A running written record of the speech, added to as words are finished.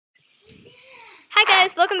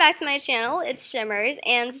guys, welcome back to my channel. It's Shimmers,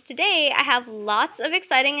 and today I have lots of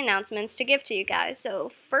exciting announcements to give to you guys.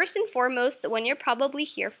 So first and foremost, the one you're probably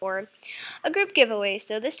here for, a group giveaway.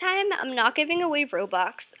 So this time I'm not giving away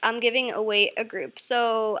Robux, I'm giving away a group.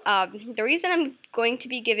 So the reason I'm going to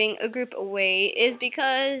be giving a group away is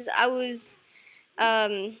because I was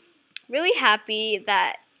really happy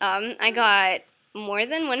that I got more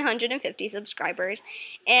than 150 subscribers,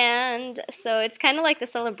 and so it's kind of like the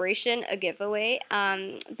celebration, a giveaway.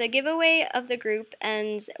 The giveaway of the group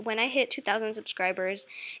ends when I hit 2,000 subscribers,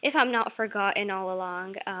 if I'm not forgotten all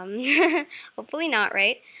along. Hopefully not,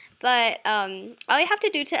 right? But all you have to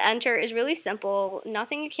do to enter is really simple,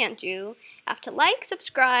 nothing you can't do. You have to like,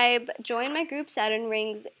 subscribe, join my group Saturn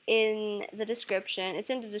Rings in the description. It's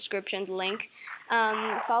in the description link.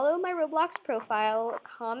 Follow my Roblox profile,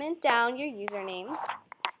 comment down your username,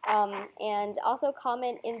 and also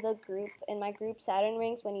comment in the group, in my group Saturn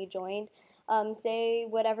Rings when you joined. Say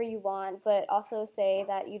whatever you want, but also say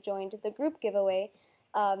that you joined the group giveaway.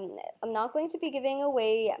 I'm not going to be giving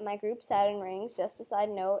away my group Saturn Rings, just a side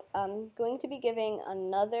note. I'm going to be giving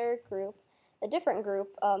another group, a different group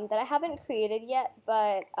that I haven't created yet,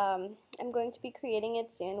 but I'm going to be creating it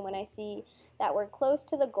soon when I see that we're close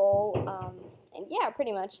to the goal. And yeah,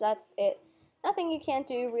 pretty much that's it. Nothing you can't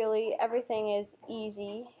do, really. Everything is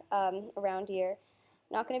easy around here.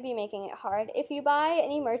 Not going to be making it hard. If you buy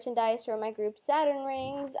any merchandise from my group Saturn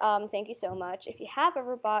Rings, thank you so much. If you have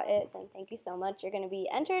ever bought it, then thank you so much. You're going to be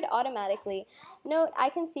entered automatically. Note, I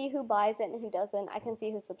can see who buys it and who doesn't. I can see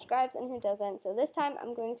who subscribes and who doesn't. So this time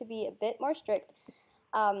I'm going to be a bit more strict.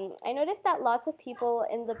 I noticed that lots of people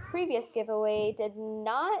in the previous giveaway did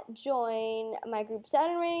not join my group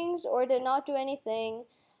Saturn Rings or did not do anything.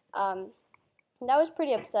 That was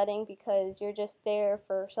pretty upsetting because you're just there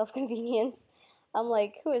for self-convenience. I'm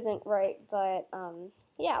like, who isn't, right? But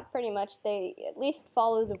yeah, pretty much they at least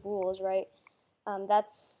follow the rules, right?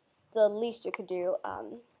 That's the least you could do.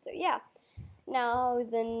 So yeah. Now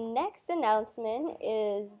the next announcement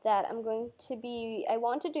is that I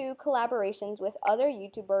want to do collaborations with other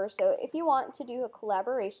YouTubers. So if you want to do a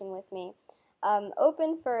collaboration with me,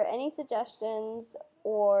 open for any suggestions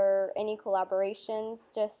or any collaborations.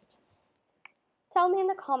 Just tell me in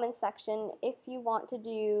the comments section if you want to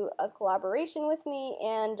do a collaboration with me,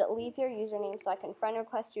 and leave your username so I can friend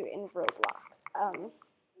request you in Roblox.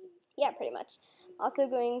 Yeah, pretty much. Also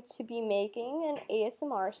going to be making an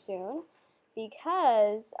ASMR soon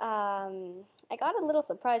because I got a little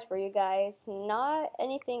surprise for you guys. Not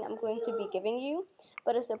anything I'm going to be giving you,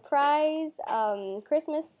 but a surprise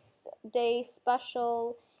Christmas Day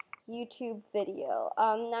special YouTube video.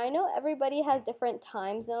 Now I know everybody has different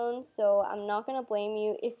time zones, so I'm not gonna blame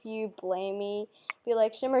you if you blame me. Be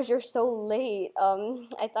like, Shimmers, you're so late.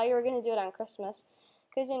 I thought you were gonna do it on Christmas.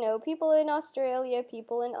 Because, you know, people in Australia,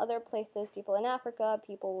 people in other places, people in Africa,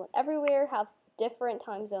 people everywhere have different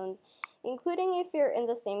time zones, including if you're in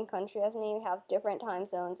the same country as me, you have different time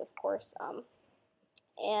zones, of course.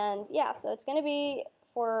 And yeah, so it's gonna be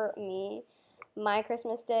for me, my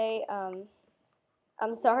Christmas Day.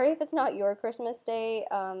 I'm sorry if it's not your Christmas Day,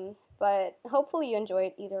 but hopefully you enjoy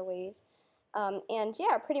it either ways. And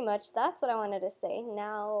yeah, pretty much that's what I wanted to say.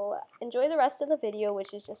 Now, enjoy the rest of the video,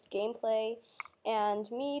 which is just gameplay and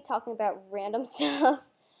me talking about random stuff.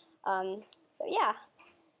 So yeah,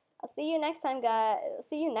 I'll see you next time, guys.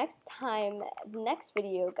 See you next time, next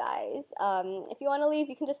video, guys. If you want to leave,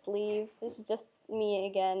 you can just leave. This is just me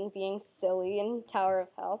again being silly in Tower of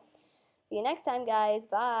Hell. See you next time, guys.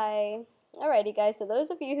 Bye. Alrighty, guys, so those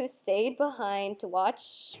of you who stayed behind to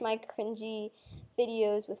watch my cringy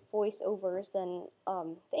videos with voiceovers, then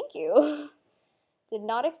thank you. Did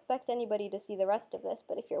not expect anybody to see the rest of this,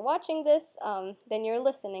 but if you're watching this, then you're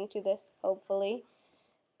listening to this, hopefully.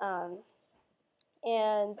 And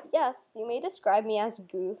yes, you may describe me as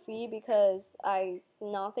goofy because I'm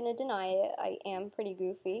not going to deny it. I am pretty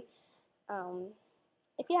goofy.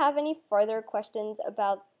 If you have any further questions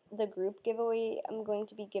about the group giveaway, I'm going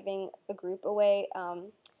to be giving a group away,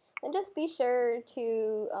 then just be sure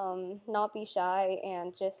to not be shy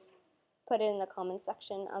and just put it in the comment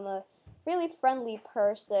section. I'm a really friendly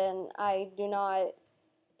person. I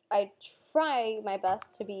try my best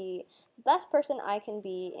to be the best person I can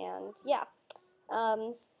be, and yeah.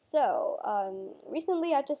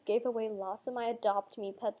 Recently I just gave away lots of my Adopt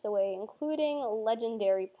Me pets away, including a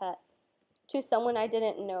legendary pet, to someone I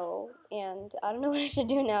didn't know, and I don't know what I should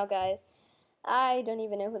do now, guys. I don't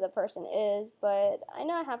even know who the person is, but I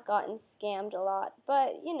know I have gotten scammed a lot,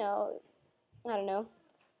 but, you know, I don't know.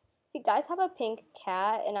 If you guys have a pink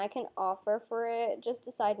cat and I can offer for it, just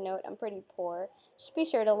a side note, I'm pretty poor. Just be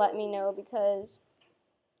sure to let me know because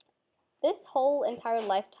This whole entire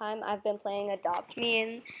lifetime I've been playing Adopt Me,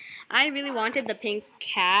 and I really wanted the pink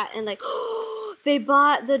cat, and like, they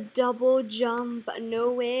bought the double jump.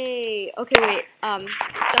 No way. Okay, wait. So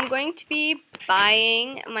I'm going to be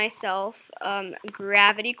buying myself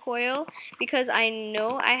gravity coil because I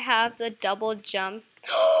know I have the double jump.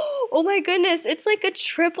 Oh my goodness, it's like a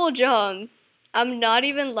triple jump. I'm not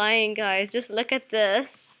even lying, guys. Just look at this.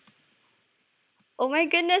 Oh my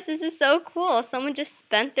goodness, this is so cool. Someone just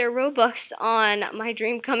spent their Robux on my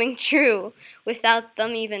dream coming true without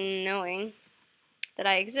them even knowing that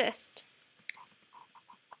I exist.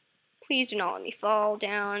 Please do not let me fall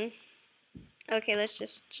down. Okay, let's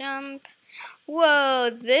just jump.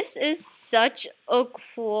 Whoa, this is such a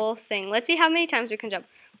cool thing. Let's see how many times we can jump.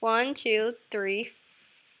 1, 2, 3,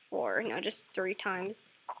 4. No, just 3 times.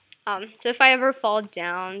 So if I ever fall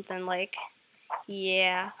down, then like,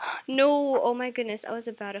 yeah. No, oh my goodness, I was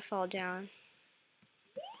about to fall down.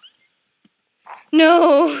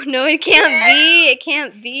 No, no, it can't be. It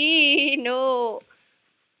can't be. No.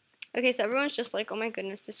 Okay, so everyone's just like, oh my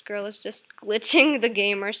goodness, this girl is just glitching the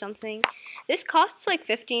game or something. This costs like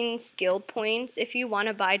 15 skill points if you want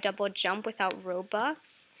to buy double jump without Robux.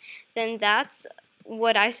 Then that's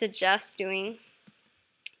what I suggest doing.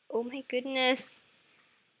 Oh my goodness.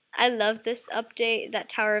 I love this update that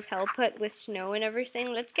Tower of Hell put with snow and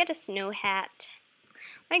everything. Let's get a snow hat.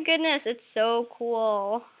 My goodness, it's so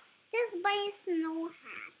cool. Just buy a snow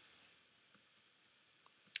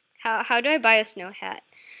hat. How do I buy a snow hat?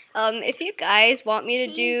 If you guys want me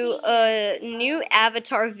to do a new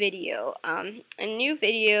avatar video, and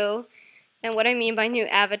what I mean by new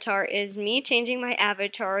avatar is me changing my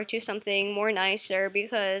avatar to something more nicer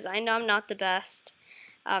because I know I'm not the best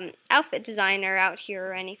outfit designer out here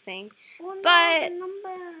or anything. Oh, no, but the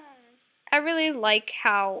numbers. I really like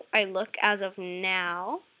how I look as of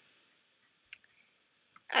now.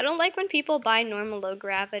 I don't like when people buy normal low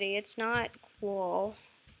gravity. It's not cool.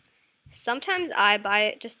 Sometimes I buy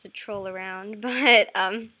it just to troll around, but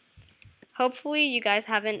hopefully you guys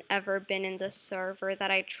haven't ever been in the server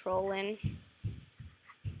that I troll in.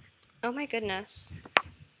 Oh my goodness.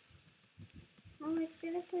 Oh, it's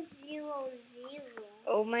gonna put 0, 0.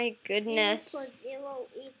 Oh my goodness. 0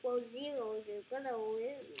 equals 0. You're gonna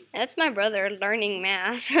lose. That's my brother learning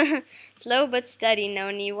math. Slow but steady,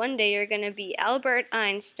 Noni. One day you're gonna be Albert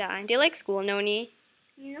Einstein. Do you like school, Noni?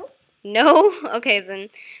 Nope. No? Okay, then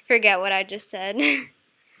forget what I just said.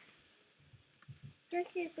 Just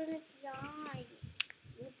you're gonna die.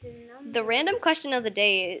 The random question of the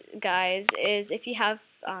day, guys, is if you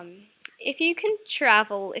can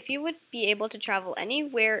travel, if you would be able to travel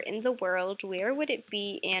anywhere in the world, where would it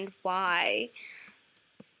be and why?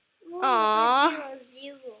 Aww. 0,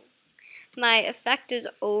 0. My effect is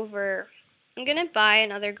over. I'm gonna buy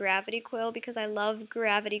another gravity coil because I love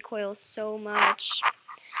gravity coils so much.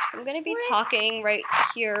 I'm gonna be talking right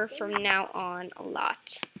here from now on a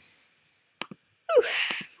lot. Whew.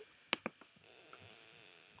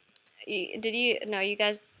 No, you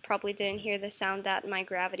guys probably didn't hear the sound that my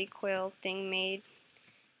gravity coil thing made.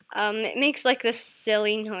 It makes like this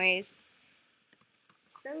silly noise.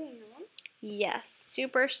 Silly noise? Yes,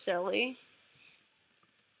 super silly.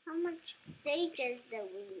 How much stages do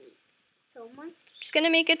we need? So much? Just gonna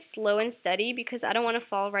make it slow and steady because I don't want to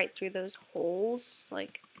fall right through those holes.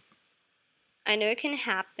 Like, I know it can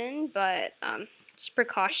happen, but just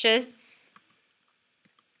precautious.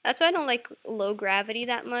 That's why I don't like low gravity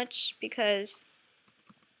that much because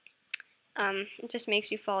it just makes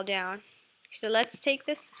you fall down. So let's take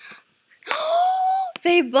this.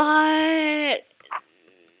 They bought.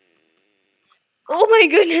 Oh my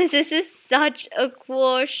goodness, this is such a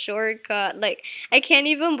cool shortcut. Like, I can't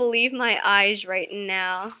even believe my eyes right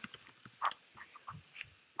now.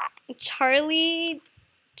 Charlie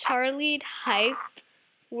Hype.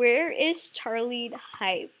 Where is Charlie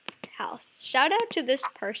Hype house? Shout out to this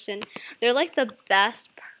person. They're like the best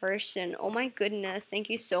person. Oh my goodness, thank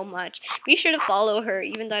you so much. Be sure to follow her,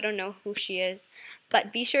 even though I don't know who she is.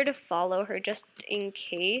 But be sure to follow her just in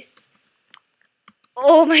case.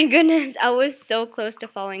 Oh my goodness, I was so close to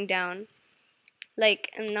falling down. Like,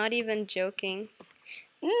 I'm not even joking.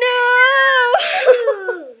 No!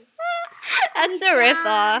 That's a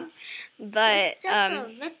ripoff. But it's just a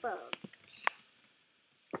ripoff.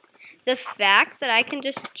 The fact that I can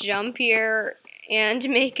just jump here and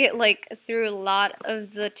make it like through a lot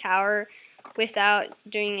of the tower without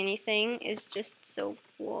doing anything is just so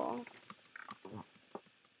cool.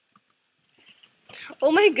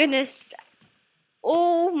 Oh my goodness.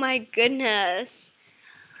 Oh my goodness.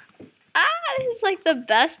 Ah, this is like the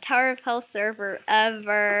best Tower of Hell server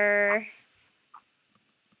ever.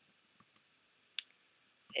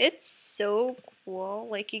 It's so cool.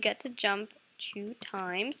 Like, you get to jump 2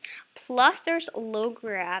 times. Plus, there's low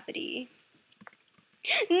gravity.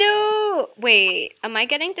 No! Wait, am I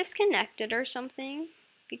getting disconnected or something?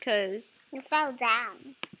 Because... You fell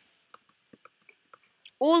down.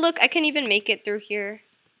 Oh, look, I can even make it through here.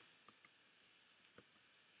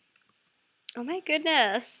 Oh my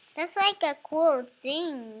goodness. That's like a cool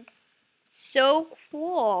thing. So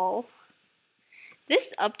cool.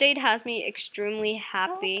 This update has me extremely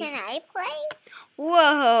happy. Oh, can I play?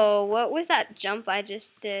 Whoa, what was that jump I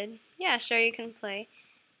just did? Yeah, sure, you can play.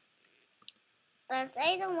 But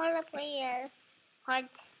I don't want to play a hard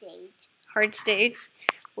stage. Hard stage?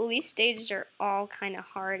 Well, these stages are all kind of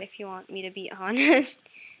hard if you want me to be honest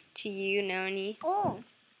to you, Noni. Oh.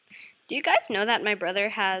 Do you guys know that my brother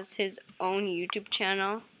has his own YouTube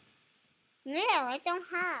channel? No, I don't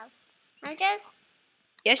have. I just...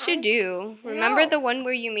 Yes, you do. Remember No. the one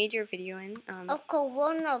where you made your video in? A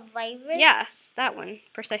coronavirus? Yes, that one,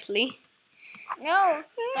 precisely. No.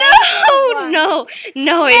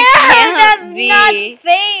 No, it can't That's be. not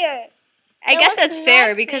fair. I guess was that's fair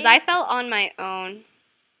not because fair. I fell on my own.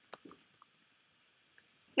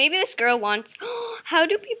 Maybe this girl wants... How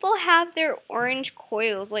do people have their orange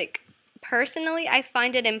coils? Like, personally, I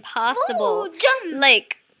find it impossible. Ooh, jump.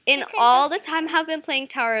 Like, in Okay, all the that's time fine. I've been playing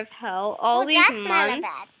Tower of Hell, all these that's not a months...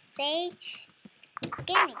 bad stage.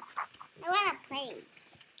 Give me. I want to play.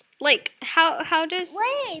 Like, how does...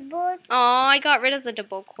 Wait, but... Oh, I got rid of the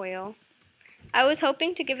double coil. I was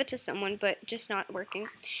hoping to give it to someone, but just not working.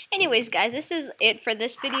 Anyways, guys, this is it for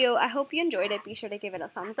this video. I hope you enjoyed it. Be sure to give it a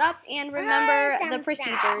thumbs up. And remember the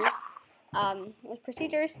procedures. The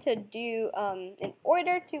procedures to do in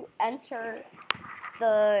order to enter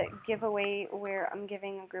the giveaway where I'm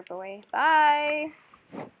giving a group away. Bye!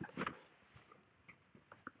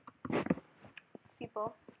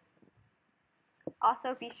 People.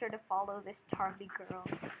 Also, be sure to follow this Charlie girl.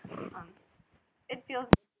 It feels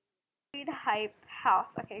hype house.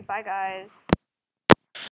 Okay, bye guys.